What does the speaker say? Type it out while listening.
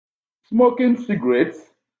Smoking cigarettes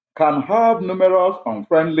can have numerous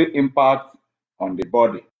unfriendly impacts on the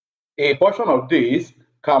body. A portion of this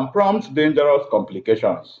can prompt dangerous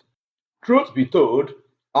complications. Truth be told,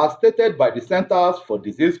 as stated by the Centers for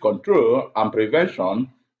Disease Control and Prevention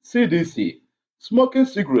 (CDC), smoking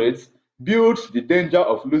cigarettes builds the danger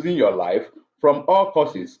of losing your life from all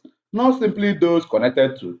causes, not simply those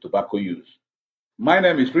connected to tobacco use. My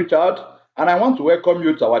name is Richard, and I want to welcome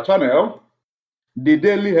you to our channel, The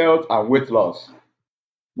Daily Health and Weight Loss.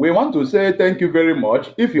 We want to say thank you very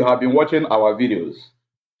much if you have been watching our videos.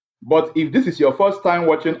 But if this is your first time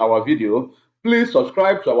watching our video, please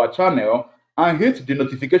subscribe to our channel and hit the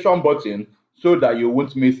notification button so that you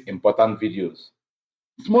won't miss important videos.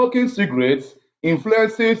 Smoking cigarettes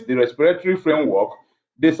influences the respiratory framework,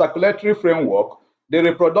 the circulatory framework, the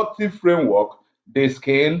reproductive framework, the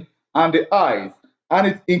skin, and the eyes, and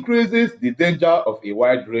it increases the danger of a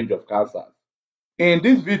wide range of cancers. In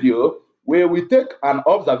this video, we will take an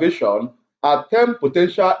observation at 10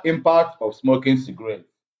 potential impacts of smoking cigarettes.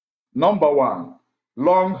 Number 1.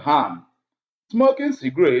 Lung harm. Smoking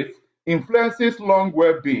cigarettes influences lung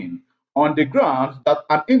well-being on the grounds that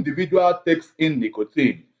an individual takes in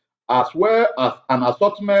nicotine, as well as an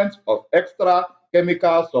assortment of extra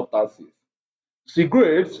chemical substances.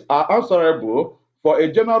 Cigarettes are answerable for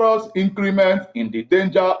a generous increment in the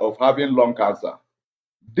danger of having lung cancer.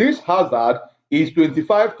 This hazard is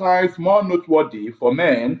 25 times more noteworthy for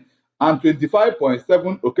men and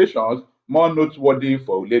 25.7 occasions more noteworthy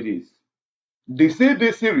for ladies. The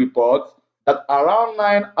CDC reports that around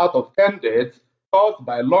 9 out of 10 deaths caused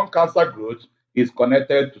by lung cancer growth is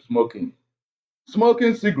connected to smoking.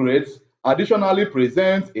 Smoking cigarettes additionally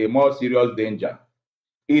presents a more serious danger.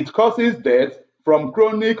 It causes death from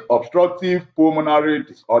chronic obstructive pulmonary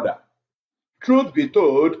disorder. Truth be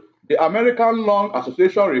told, the American Lung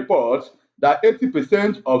Association reports that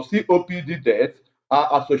 80% of COPD deaths are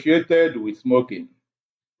associated with smoking.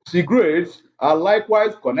 Cigarettes are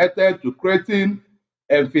likewise connected to creating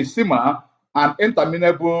emphysema and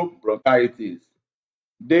interminable bronchitis.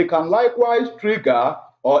 They can likewise trigger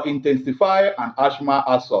or intensify an asthma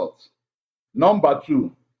assault. Number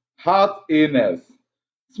 2. Heart illness.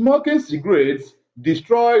 Smoking cigarettes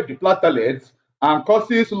destroy the platelets and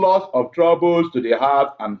causes loss of troubles to the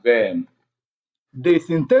heart and vein. The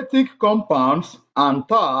synthetic compounds and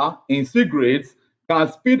tar in cigarettes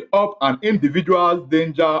can speed up an individual's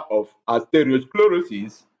danger of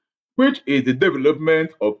atherosclerosis, which is the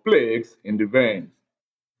development of plaques in the veins.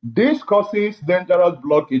 This causes dangerous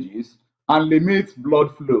blockages and limits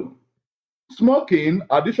blood flow. Smoking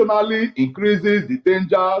additionally increases the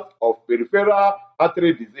danger of peripheral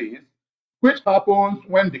artery disease, which happens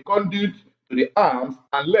when the conduit to the arms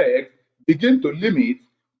and legs begin to limit,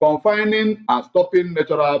 confining and stopping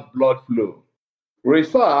natural blood flow.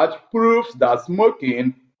 Research proves that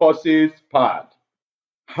smoking causes PAD.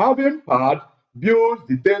 Having PAD builds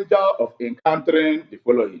the danger of encountering the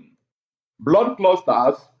following: blood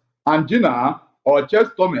clusters, angina or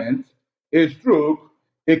chest torment, a stroke,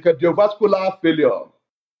 a cardiovascular failure.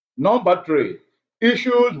 Number 3.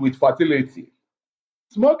 Issues with fertility.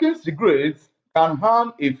 Smoking cigarettes can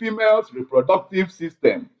harm a female's reproductive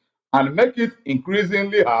system and make it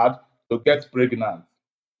increasingly hard to get pregnant.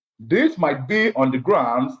 This might be on the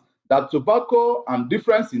grounds that tobacco and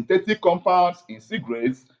different synthetic compounds in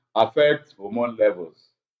cigarettes affect hormone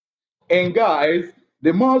levels. In guys,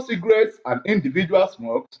 the more cigarettes an individual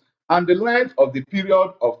smokes and the length of the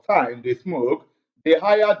period of time they smoke, the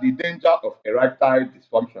higher the danger of erectile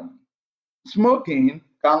dysfunction. Smoking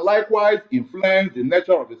can likewise influence the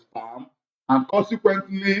nature of the sperm and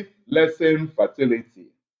consequently lessen fertility.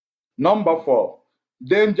 Number 4.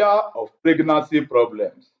 Danger of pregnancy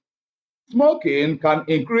problems. Smoking can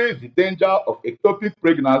increase the danger of ectopic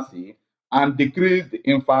pregnancy and decrease the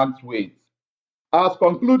infant's weight. As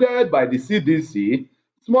concluded by the CDC,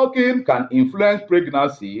 smoking can influence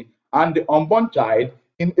pregnancy and the unborn child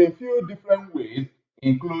in a few different ways,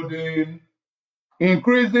 including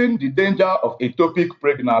increasing the danger of ectopic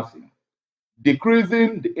pregnancy,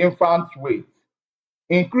 decreasing the infant's weight,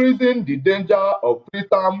 increasing the danger of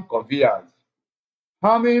preterm conveyance,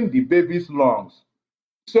 harming the baby's lungs,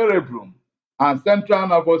 cerebrum, and central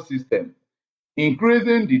nervous system,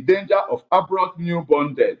 increasing the danger of abrupt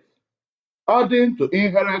newborn death, adding to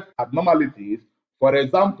inherent abnormalities, for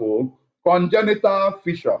example, congenital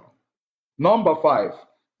fissure. Number 5.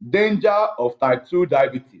 Danger of type 2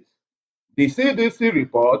 diabetes. The CDC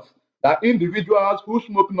reports that individuals who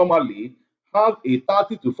smoke normally have a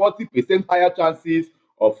 30 to 40% higher chances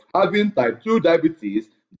of having type 2 diabetes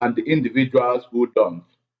than the individuals who don't.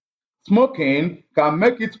 Smoking can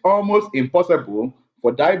make it almost impossible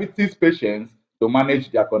for diabetes patients to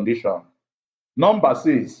manage their condition. Number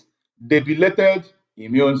 6, debilitated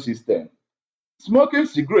immune system. Smoking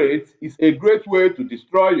cigarettes is a great way to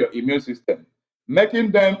destroy your immune system,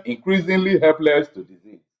 making them increasingly helpless to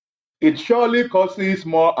disease. It surely causes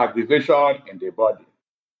more aggravation in the body.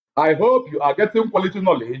 I hope you are getting quality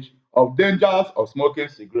knowledge of dangers of smoking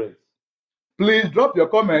cigarettes. Please drop your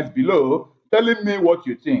comments below telling me what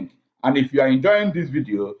you think. And if you are enjoying this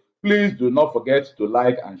video, please do not forget to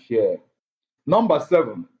like and share. Number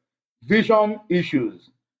 7, vision issues.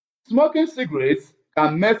 Smoking cigarettes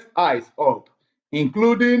can mess eyes up,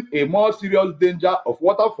 including a more serious danger of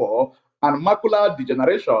waterfall and macular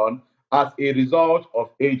degeneration as a result of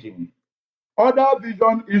aging. Other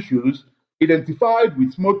vision issues identified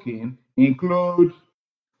with smoking include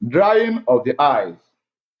drying of the eyes.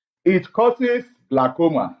 It causes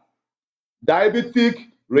glaucoma. Diabetic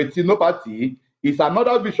retinopathy is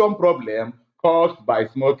another vision problem caused by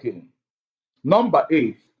smoking. Number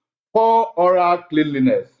 8, poor oral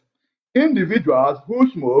cleanliness. Individuals who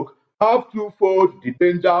smoke have twofold the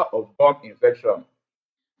danger of gum infection.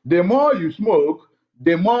 The more you smoke,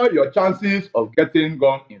 the more your chances of getting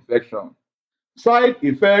gum infection. Side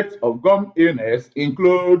effects of gum illness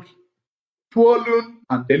include swollen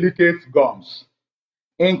and delicate gums,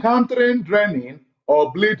 encountering draining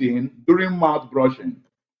or bleeding during mouth brushing,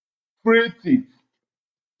 free teeth,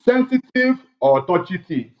 sensitive or touchy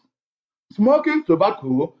teeth. Smoking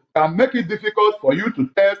tobacco can make it difficult for you to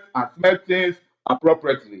taste and smell things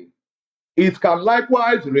appropriately. It can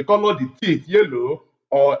likewise recolor the teeth yellow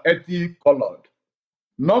or earthy colored.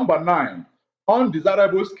 Number 9,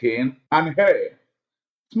 undesirable skin and hair.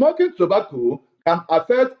 Smoking tobacco can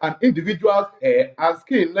affect an individual's hair and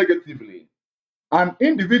skin negatively. An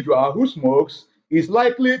individual who smokes is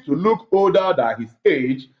likely to look older than his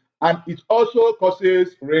age, and it also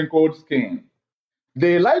causes wrinkled skin.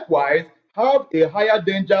 They likewise have a higher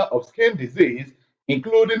danger of skin disease,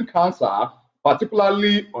 including cancer,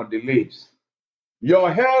 particularly on the lips.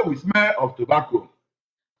 Your hair will smell of tobacco.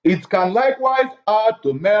 It can likewise add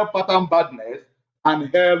to male pattern baldness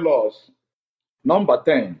and hair loss. Number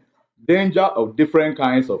 10, danger of different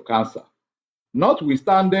kinds of cancer.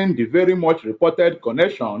 Notwithstanding the very much reported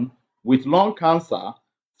connection with lung cancer,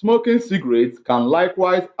 smoking cigarettes can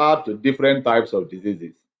likewise add to different types of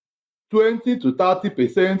diseases. 20 to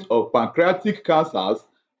 30% of pancreatic cancers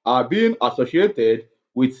are being associated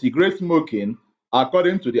with cigarette smoking,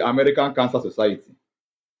 according to the American Cancer Society.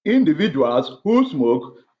 Individuals who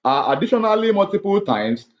smoke are additionally multiple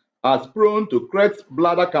times as prone to Creht's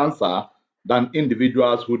bladder cancer than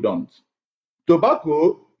individuals who don't.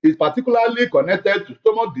 Tobacco is particularly connected to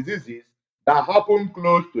stomach diseases that happen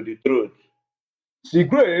close to the throat.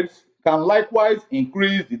 Cigarettes can likewise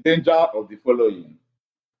increase the danger of the following: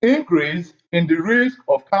 increase in the risk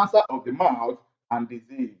of cancer of the mouth and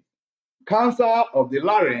disease, cancer of the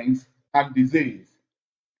larynx and disease,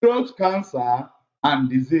 throat cancer and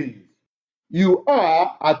disease. You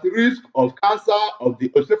are at risk of cancer of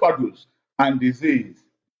the esophagus and disease,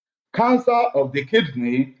 cancer of the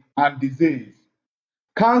kidney and disease,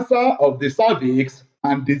 cancer of the cervix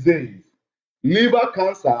and disease, liver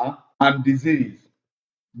cancer and disease,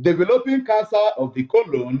 developing cancer of the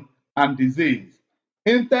colon and disease,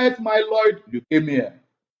 intense myeloid leukemia.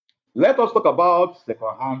 Let us talk about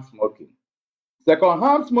secondhand smoking.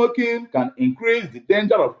 Secondhand smoking can increase the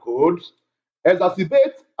danger of colds,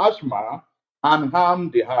 exacerbate asthma, and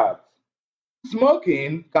harm the heart.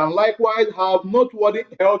 Smoking can likewise have noteworthy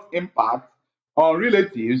health impacts on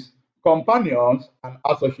relatives, companions, and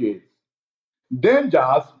associates.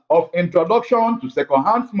 Dangers of introduction to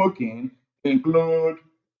secondhand smoking include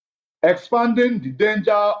expanding the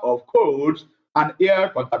danger of colds and air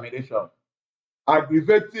contamination,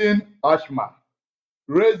 aggravating asthma,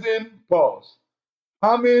 raising pulse,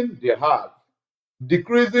 harming the heart,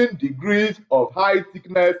 decreasing degrees of high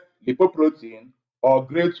thickness lipoprotein or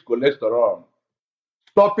great cholesterol,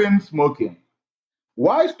 stopping smoking.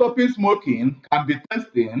 While stopping smoking can be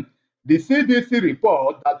testing, the CDC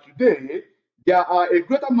reports that today there are a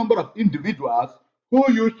greater number of individuals who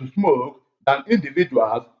used to smoke than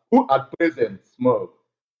individuals who at present smoke.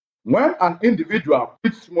 When an individual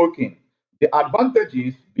quits smoking, the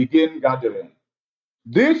advantages begin gathering.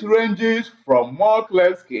 This ranges from more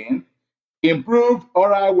clear skin, improved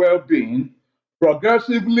oral well-being,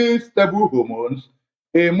 progressively stable hormones,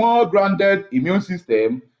 a more grounded immune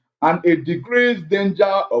system, and a decreased danger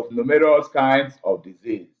of numerous kinds of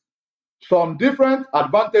disease. Some different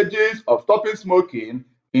advantages of stopping smoking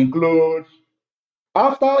include: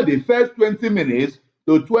 after the first 20 minutes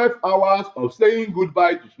to 12 hours of saying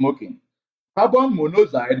goodbye to smoking, Carbon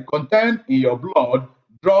monoxide content in your blood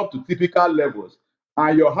drops to typical levels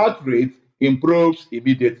and your heart rate improves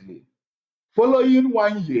immediately. Following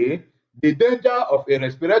 1 year, the danger of a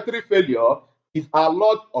respiratory failure is a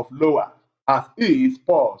lot of lower, as is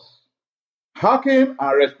pause. Hacking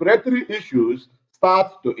and respiratory issues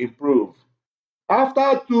start to improve.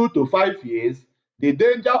 After 2 to 5 years, the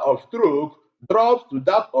danger of stroke drops to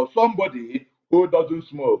that of somebody who doesn't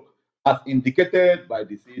smoke, as indicated by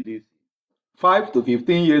the CDC. 5 to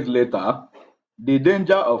 15 years later, the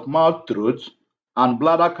danger of mouth throat and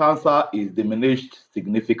bladder cancer is diminished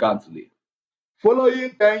significantly.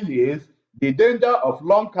 Following 10 years, the danger of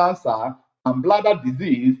lung cancer and bladder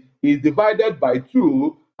disease is divided by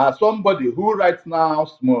 2 as somebody who right now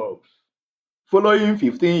smokes. Following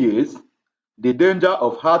 15 years, the danger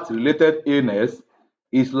of heart-related illness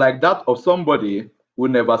is like that of somebody who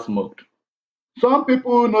never smoked. Some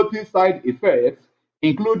people notice side effects,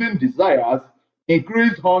 including desires,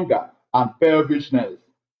 increased hunger, and pelvishness.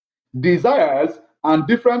 Desires and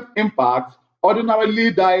different impacts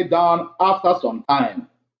ordinarily die down after some time.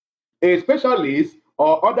 A specialist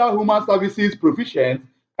or other human services proficient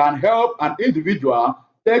can help an individual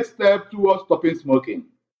take steps towards stopping smoking.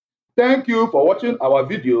 Thank you for watching our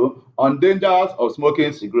video on dangers of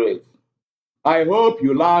smoking cigarettes. I hope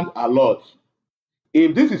you learned a lot.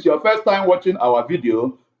 If this is your first time watching our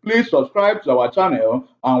video, please subscribe to our channel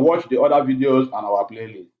and watch the other videos on our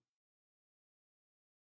playlist.